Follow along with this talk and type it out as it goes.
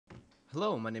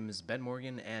Hello, my name is Ben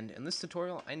Morgan, and in this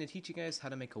tutorial, I'm going to teach you guys how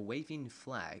to make a waving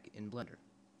flag in Blender.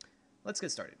 Let's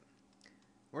get started.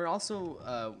 We're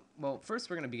also, first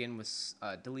we're going to begin with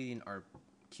deleting our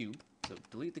cube. So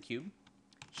delete the cube,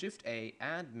 Shift A,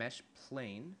 add mesh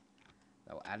plane.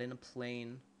 That will add in a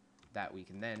plane that we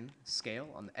can then scale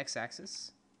on the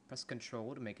x-axis. Press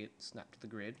Control to make it snap to the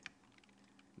grid.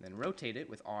 And then rotate it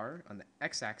with R on the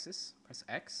x-axis. Press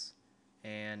X,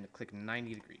 and click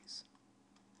 90 degrees.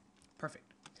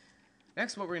 Perfect.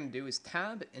 Next, what we're going to do is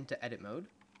tab into edit mode,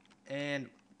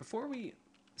 and before we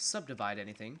subdivide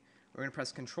anything, we're going to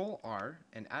press Control R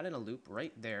and add in a loop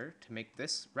right there to make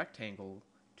this rectangle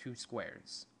 2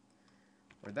 squares.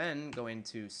 We're then going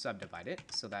to subdivide it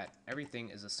so that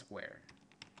everything is a square,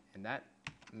 and that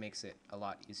makes it a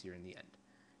lot easier in the end.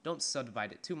 Don't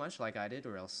subdivide it too much like I did,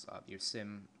 or else your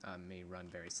sim may run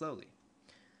very slowly.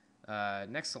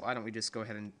 Next, why don't we just go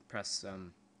ahead and press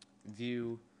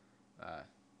View,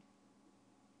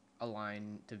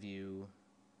 Align to View,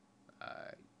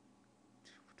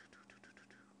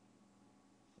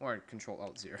 or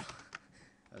Control-Alt-0.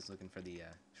 I was looking for the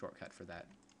shortcut for that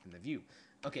in the view.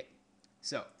 Okay,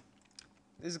 so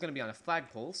this is going to be on a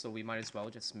flagpole, so we might as well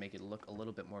just make it look a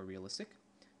little bit more realistic.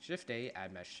 Shift A,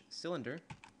 add mesh cylinder,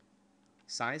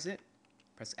 size it,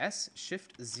 press S,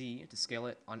 Shift Z to scale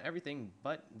it on everything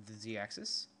but the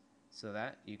Z-axis, so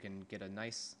that you can get a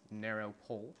nice narrow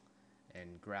pole,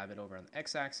 and grab it over on the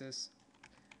x-axis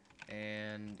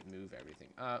and move everything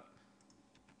up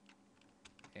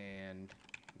and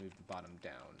move the bottom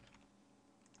down.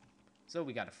 So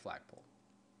we got a flagpole.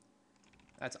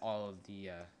 That's all of the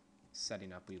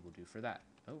setting up we will do for that.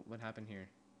 Oh, what happened here?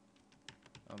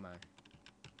 Oh my.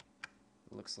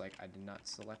 Looks like I did not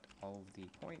select all of the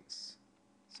points.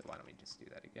 So why don't we just do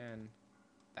that again?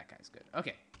 That guy's good.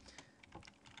 Okay.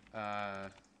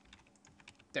 There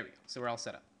we go. So we're all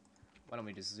set up. Why don't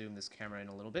we just zoom this camera in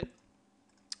a little bit?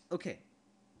 Okay.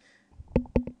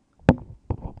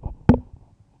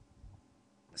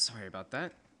 Sorry about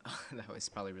that. That was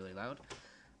probably really loud.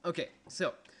 Okay,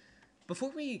 so before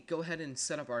we go ahead and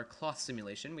set up our cloth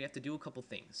simulation, we have to do a couple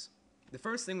things. The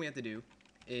first thing we have to do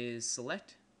is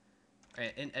select,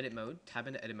 in edit mode, tab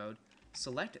into edit mode,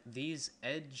 select these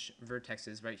edge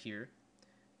vertexes right here,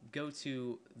 go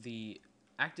to the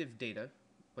active data,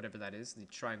 whatever that is, the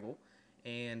triangle,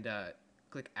 and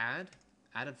click add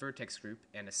a vertex group,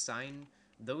 and assign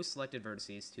those selected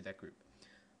vertices to that group.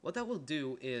 What that will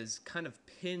do is kind of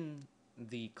pin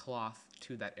the cloth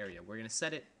to that area. We're going to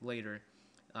set it later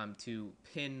to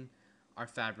pin our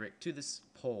fabric to this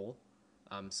pole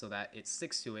so that it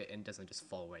sticks to it and doesn't just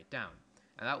fall right down.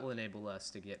 And that will enable us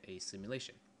to get a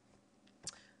simulation.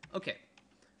 Okay.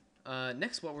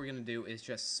 Next, what we're going to do is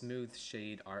just smooth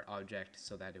shade our object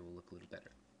so that it will look a little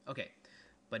better. Okay,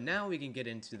 but now we can get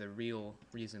into the real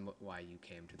reason why you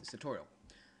came to this tutorial.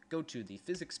 Go to the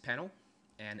physics panel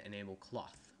and enable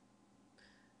cloth.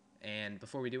 And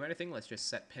before we do anything, let's just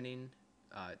set pinning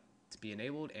to be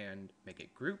enabled and make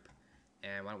it group.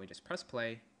 And why don't we just press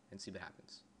play and see what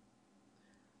happens.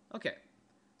 Okay,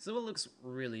 so it looks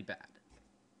really bad.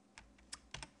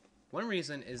 One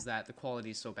reason is that the quality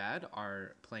is so bad,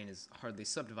 our plane is hardly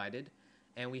subdivided,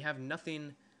 and we have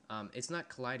nothing, it's not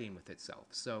colliding with itself.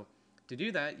 So to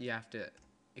do that, you have to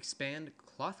expand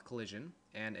cloth collision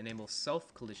and enable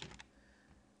self collision,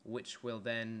 which will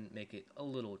then make it a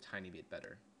little tiny bit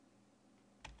better,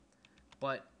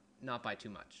 but not by too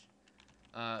much.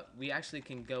 We actually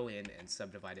can go in and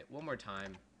subdivide it one more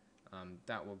time.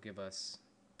 That will give us,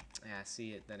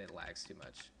 see it, then it lags too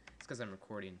much. It's because I'm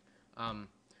recording.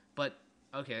 But,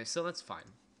 okay, so that's fine.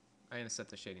 I'm going to set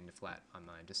the shading to flat on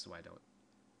mine, just so I don't,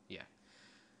 yeah.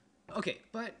 Okay,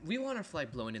 but we want our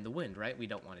flag blowing in the wind, right? We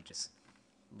don't want it just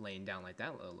laying down like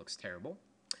that. It looks terrible.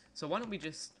 So why don't we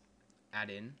just add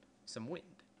in some wind?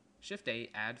 Shift A,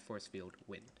 add force field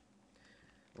wind.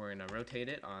 We're going to rotate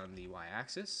it on the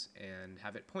y-axis and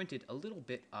have it pointed a little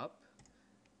bit up,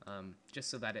 just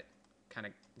so that it kind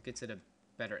of gets at a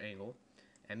better angle.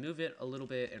 And move it a little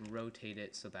bit and rotate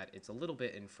it so that it's a little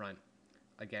bit in front.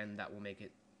 Again, that will make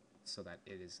it so that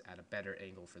it is at a better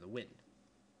angle for the wind.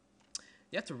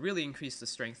 You have to really increase the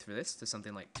strength for this to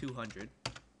something like 200.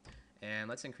 And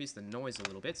let's increase the noise a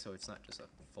little bit so it's not just a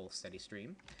full steady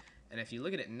stream. And if you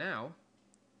look at it now,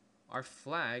 our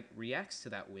flag reacts to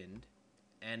that wind,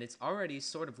 and it's already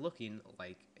sort of looking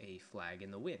like a flag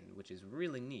in the wind, which is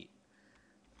really neat.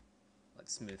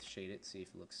 Let's smooth shade it, see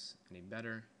if it looks any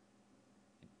better.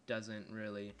 Doesn't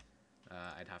really.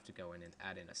 I'd have to go in and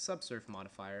add in a subsurf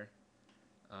modifier,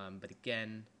 but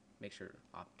again, make sure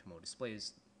optimal display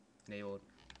is enabled.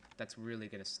 That's really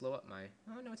going to slow up my,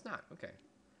 oh no it's not, okay.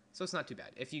 So it's not too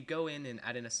bad. If you go in and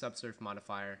add in a subsurf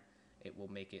modifier, it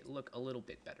will make it look a little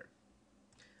bit better.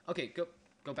 Okay,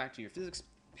 go back to your physics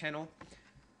panel.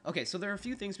 Okay, so there are a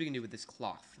few things we can do with this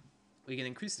cloth. We can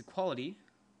increase the quality,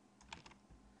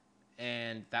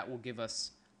 and that will give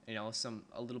us, you know,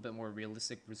 a little bit more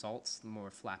realistic results, more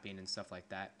flapping and stuff like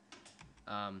that.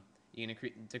 You can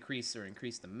decrease or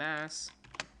increase the mass.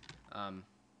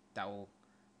 That will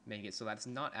make it so that's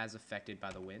not as affected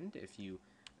by the wind. If you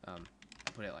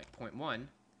put it like 0.1,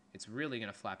 it's really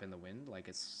going to flap in the wind like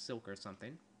it's silk or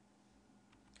something.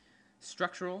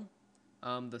 Structural,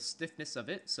 the stiffness of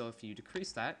it. So if you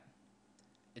decrease that,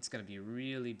 it's going to be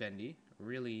really bendy,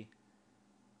 really,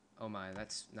 oh my,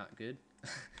 that's not good.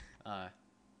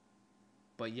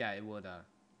 But yeah, it would,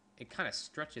 it kind of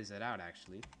stretches it out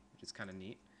actually, which is kind of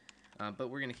neat. But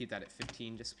we're going to keep that at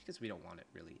 15 just because we don't want it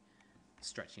really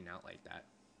stretching out like that.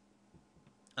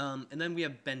 And then we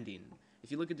have bending. If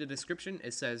you look at the description,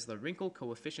 it says the wrinkle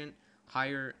coefficient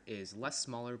higher is less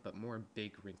smaller but more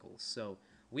big wrinkles. So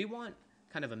we want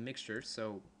kind of a mixture.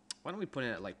 So why don't we put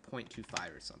it at like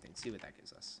 0.25 or something, see what that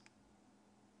gives us.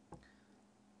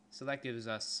 So that gives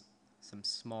us some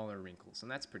smaller wrinkles, and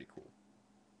that's pretty cool.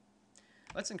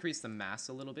 Let's increase the mass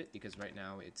a little bit because right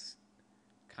now it's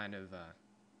kind of,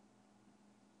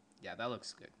 yeah, that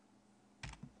looks good.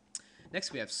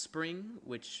 Next we have spring,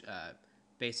 which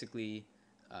basically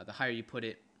the higher you put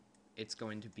it, it's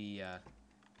going to be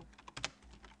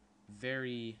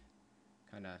very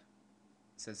kind of, it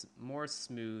says more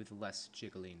smooth, less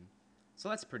jiggling. So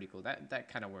that's pretty cool. That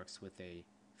kind of works with a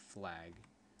flag.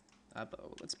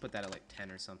 But let's put that at like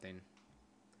 10 or something.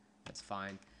 That's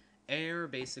fine. Air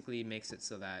basically makes it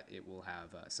so that it will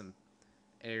have some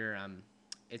air.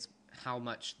 It's how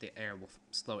much the air will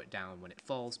slow it down when it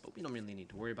falls, but we don't really need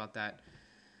to worry about that.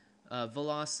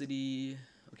 Velocity,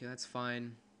 okay, that's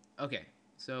fine. Okay,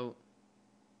 so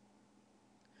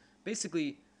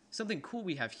basically something cool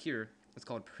we have here is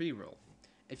called pre-roll.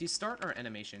 If you start our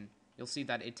animation, you'll see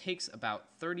that it takes about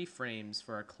 30 frames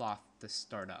for our cloth to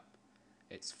start up.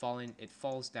 It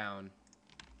falls down,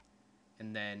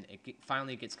 and then it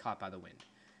finally gets caught by the wind.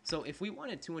 So if we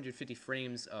wanted 250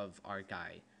 frames of our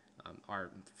guy, our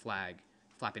flag,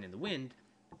 flapping in the wind,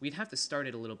 we'd have to start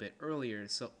it a little bit earlier,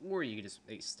 or you could just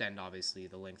extend, obviously,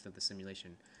 the length of the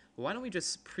simulation. But why don't we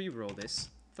just pre-roll this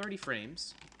 30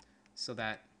 frames, so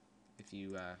that if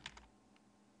you,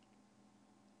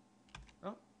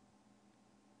 oh,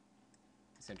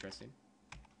 it's interesting.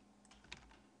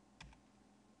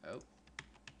 Oh,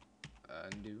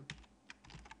 undo.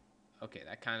 Okay,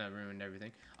 that kind of ruined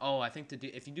everything. Oh, I think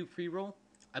if you do pre-roll,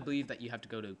 I believe that you have to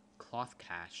go to cloth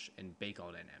cache and bake all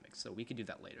dynamics. So we could do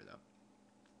that later, though.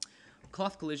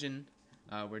 Cloth collision,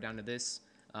 we're down to this.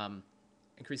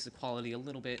 Increase the quality a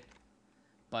little bit,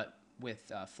 but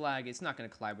with flag, it's not going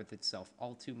to collide with itself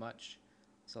all too much,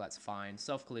 so that's fine.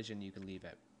 Self collision you can leave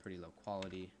at pretty low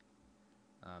quality,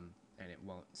 and it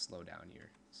won't slow down your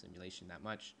simulation that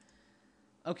much.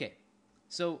 Okay,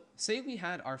 so say we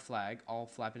had our flag all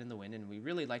flapping in the wind and we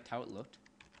really liked how it looked.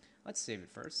 Let's save it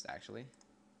first, actually.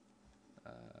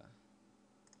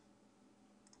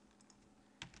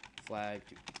 Flag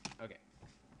 2. Okay.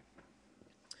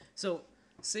 So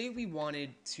say we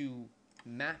wanted to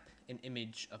map an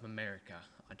image of America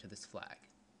onto this flag.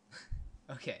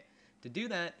 Okay, to do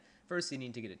that, first you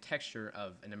need to get a texture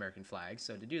of an American flag.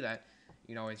 So to do that,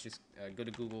 you can always just go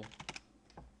to Google,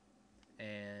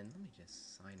 and let me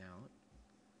just sign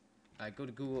out. Go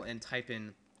to Google and type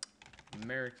in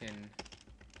American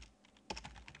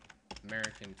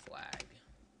flag.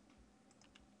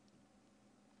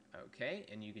 Okay,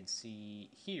 and you can see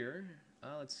here,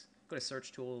 let's go to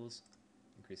search tools,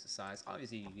 increase the size.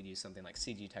 Obviously you could use something like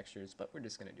CG textures, but we're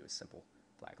just going to do a simple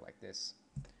flag like this.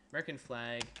 American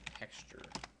flag texture.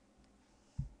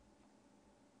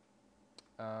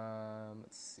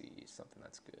 Let's see, something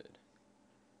that's good.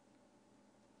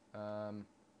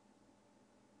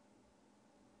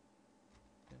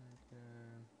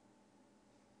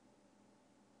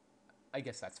 I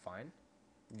guess that's fine.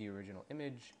 The original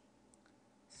image.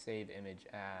 Save image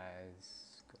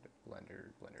as, go to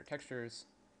Blender textures,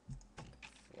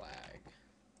 flag.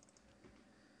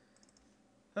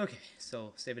 Okay,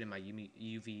 so save it in my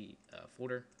UV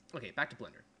folder. Okay, back to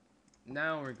Blender.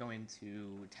 Now we're going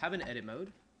to tab in edit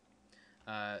mode,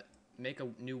 make a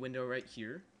new window right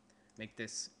here, make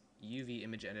this UV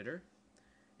image editor,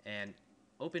 and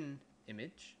open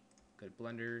image, go to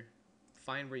Blender,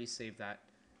 find where you save that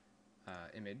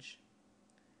image,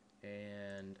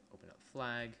 and open up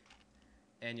flag,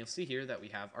 and you'll see here that we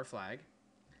have our flag.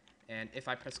 And if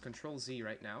I press Control Z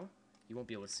right now, you won't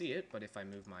be able to see it, but if I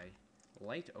move my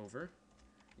light over,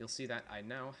 you'll see that I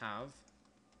now have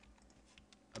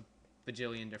a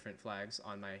bajillion different flags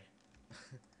on my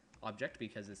object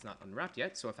because it's not unwrapped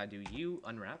yet. So if I do U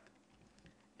unwrap,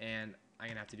 and I'm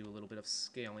gonna have to do a little bit of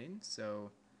scaling.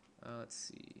 So let's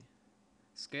see,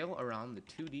 scale around the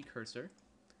 2D cursor.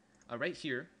 Right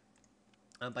here,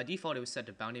 by default it was set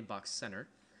to bounding box center,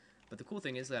 but the cool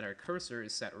thing is that our cursor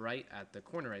is set right at the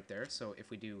corner right there. So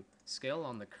if we do scale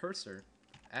on the cursor,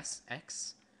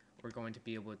 SX, we're going to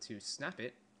be able to snap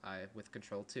it with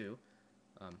Control 2,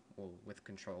 with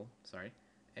Control, sorry,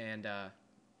 and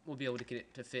we'll be able to get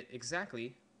it to fit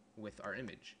exactly with our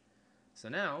image. So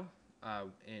now,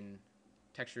 in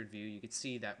textured view, you can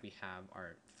see that we have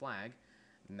our flag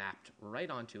mapped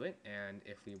right onto it, and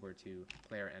if we were to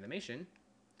play our animation,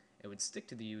 it would stick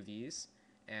to the UVs,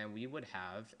 and we would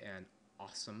have an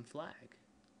awesome flag.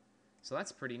 So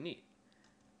that's pretty neat.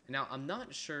 Now, I'm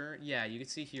not sure, yeah, you can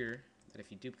see here that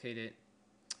if you duplicate it,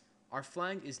 our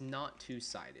flag is not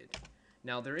two-sided.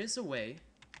 Now, there is a way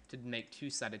to make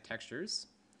two-sided textures.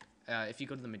 If you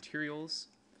go to the materials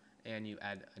and you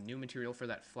add a new material for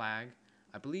that flag,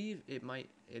 I believe it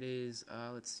is,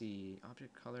 let's see,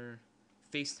 object color,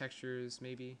 face textures,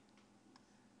 maybe?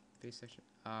 Face texture,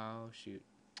 oh, shoot,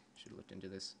 should have looked into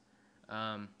this.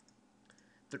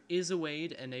 There is a way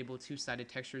to enable two-sided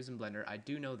textures in Blender. I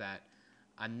do know that.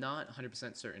 I'm not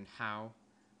 100% certain how.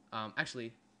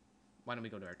 Actually, why don't we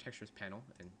go to our textures panel,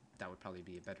 and that would probably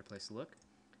be a better place to look.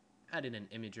 Add in an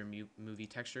image or movie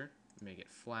texture, make it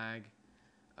flag.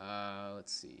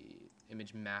 Let's see,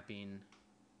 image mapping.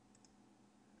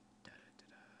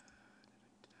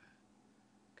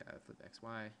 Gotta flip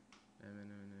XY.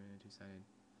 Two-sided.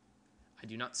 I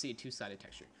do not see a two-sided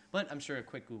texture, but I'm sure a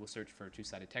quick Google search for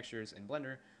two-sided textures in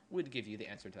Blender would give you the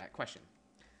answer to that question.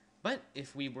 But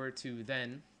if we were to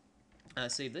then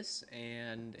save this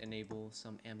and enable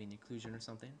some ambient occlusion or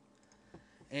something,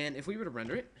 and if we were to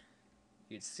render it,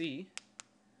 you'd see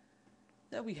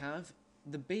that we have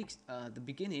the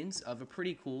beginnings of a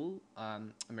pretty cool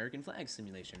American flag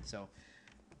simulation. So,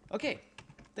 okay,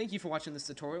 thank you for watching this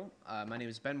tutorial. My name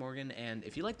is Ben Morgan, and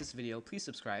if you like this video, please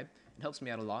subscribe. It helps me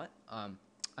out a lot.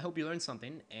 I hope you learned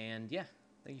something, and yeah,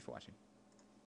 thank you for watching.